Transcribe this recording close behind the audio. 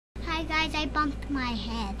Hi guys, I bumped my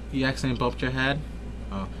head. You accidentally bumped your head?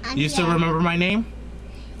 Oh. You still remember my name?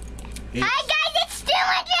 Hi guys, it's Duo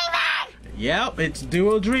Dreamer! Yep, it's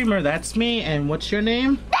Duo Dreamer. That's me. And what's your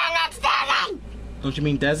name? Benedict! Don't you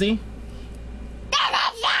mean Dezi?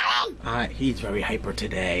 Benedict! He's very hyper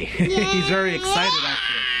today. He's very excited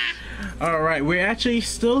actually. Alright, we're actually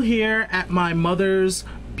still here at my mother's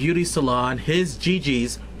beauty salon, his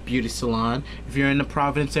Gigi's beauty salon. If you're in the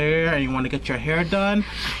Providence area and you want to get your hair done,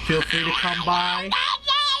 feel free to come by.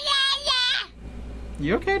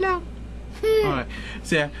 You okay now? Alright,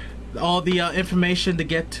 so yeah, all the information to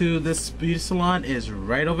get to this beauty salon is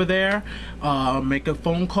right over there. Make a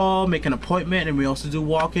phone call, make an appointment, and we also do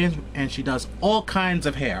walk-ins, and she does all kinds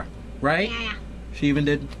of hair, right? Yeah. She even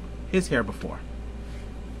did his hair before.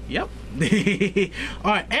 Yep.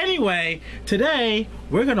 Alright, anyway, today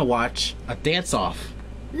we're gonna watch a dance-off.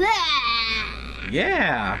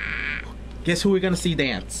 Yeah. Guess who we're gonna see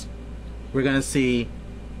dance? We're gonna see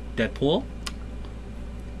Deadpool,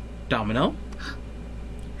 Domino,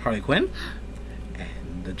 Harley Quinn,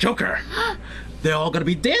 and the Joker. They're all gonna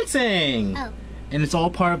be dancing. Oh. And it's all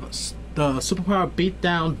part of the Superpower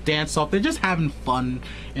Beatdown dance-off. They're just having fun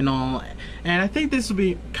and all. And I think this would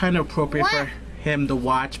be kind of appropriate for him to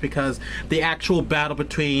watch, because the actual battle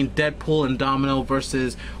between Deadpool and Domino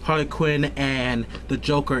versus Harley Quinn and the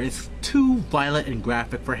Joker is too violent and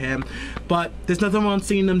graphic for him. But there's nothing wrong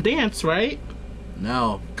seeing them dance, right?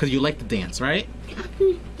 No, because you like to dance, right?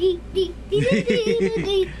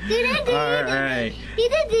 Alright.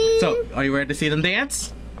 So, are you ready to see them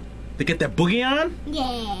dance? To get that boogie on? Yeah.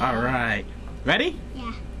 Alright. Ready?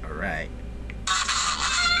 Yeah. Alright.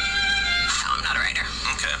 I'm not a writer.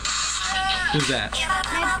 Okay. Who's that?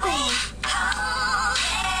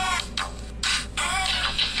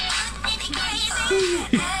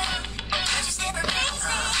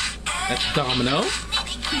 That's Domino.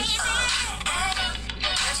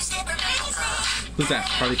 Who's that?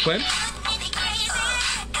 Harley Quinn?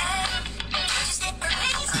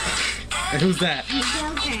 And who's that?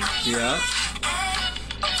 Joker. Yeah.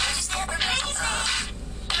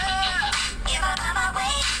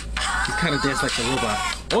 She's kind of dancing like a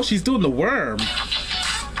robot. Oh, she's doing the worm.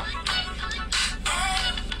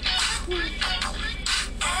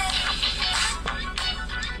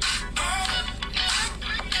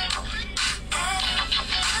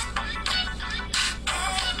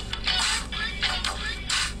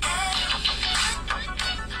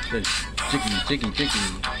 They're jiggy.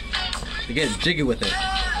 They're getting jiggy with it.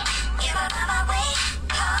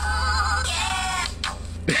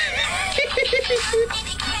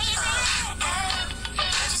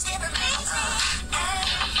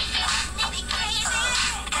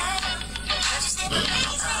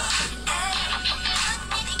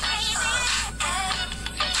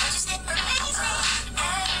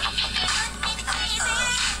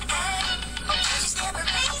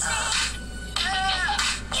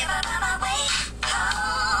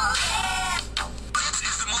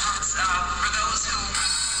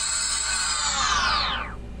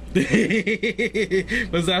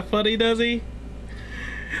 Was that funny, Dezi?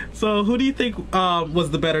 So, who do you think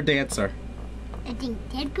was the better dancer? I think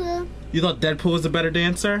Deadpool. You thought Deadpool was the better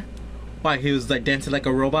dancer? Why, he was like dancing like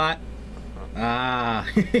a robot? Ah.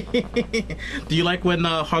 Do you like when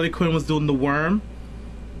Harley Quinn was doing the worm?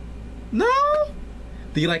 No?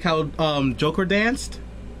 Do you like how Joker danced?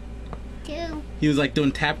 Too. He was like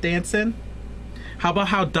doing tap dancing? How about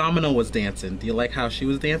how Domino was dancing? Do you like how she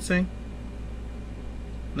was dancing?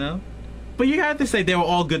 No? But you have to say they were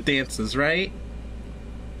all good dancers, right?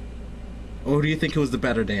 Or do you think it was the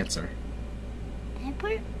better dancer?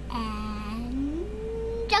 Deadpool and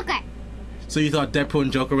Joker. So you thought Deadpool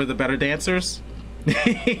and Joker were the better dancers?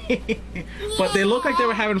 But they look like they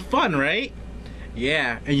were having fun, right?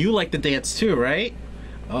 Yeah, and you like to dance too, right?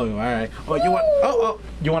 Oh, alright. Oh, you want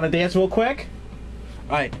you want to dance real quick?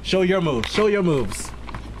 Alright, show your moves. Show your moves.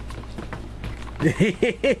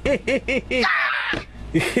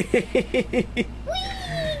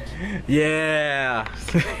 Yeah.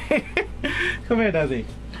 Come here, Dezi.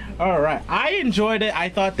 Alright, I enjoyed it. I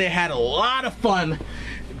thought they had a lot of fun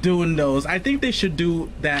doing those. I think they should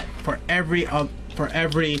do that for every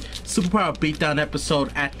Superpower Beatdown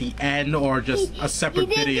episode at the end, or just a separate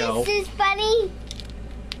video. This is funny.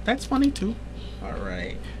 That's funny too.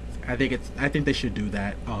 Alright. I think they should do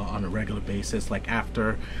that on a regular basis, like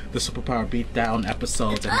after the Superpower Beatdown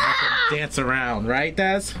episodes, and have them dance around, right,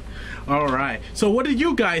 Des? All right. So, what did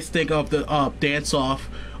you guys think of the dance-off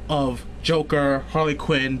of Joker, Harley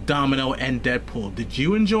Quinn, Domino, and Deadpool? Did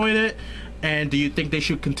you enjoy it? And do you think they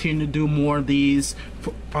should continue to do more of these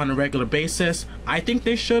on a regular basis? I think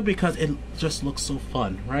they should, because it just looks so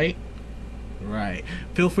fun, right? Right.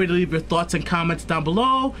 Feel free to leave your thoughts and comments down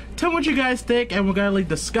below. Tell me what you guys think, and we're gonna like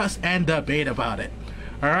discuss and debate about it.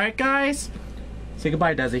 Alright, guys? Say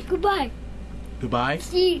goodbye, Dezi. Goodbye. Goodbye.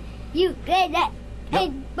 See you later.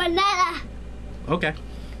 And banana. Okay.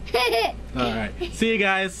 Alright. See you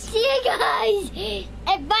guys. See you guys.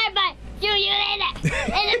 And bye-bye. See you later.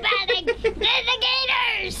 And the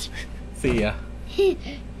Gators. See ya.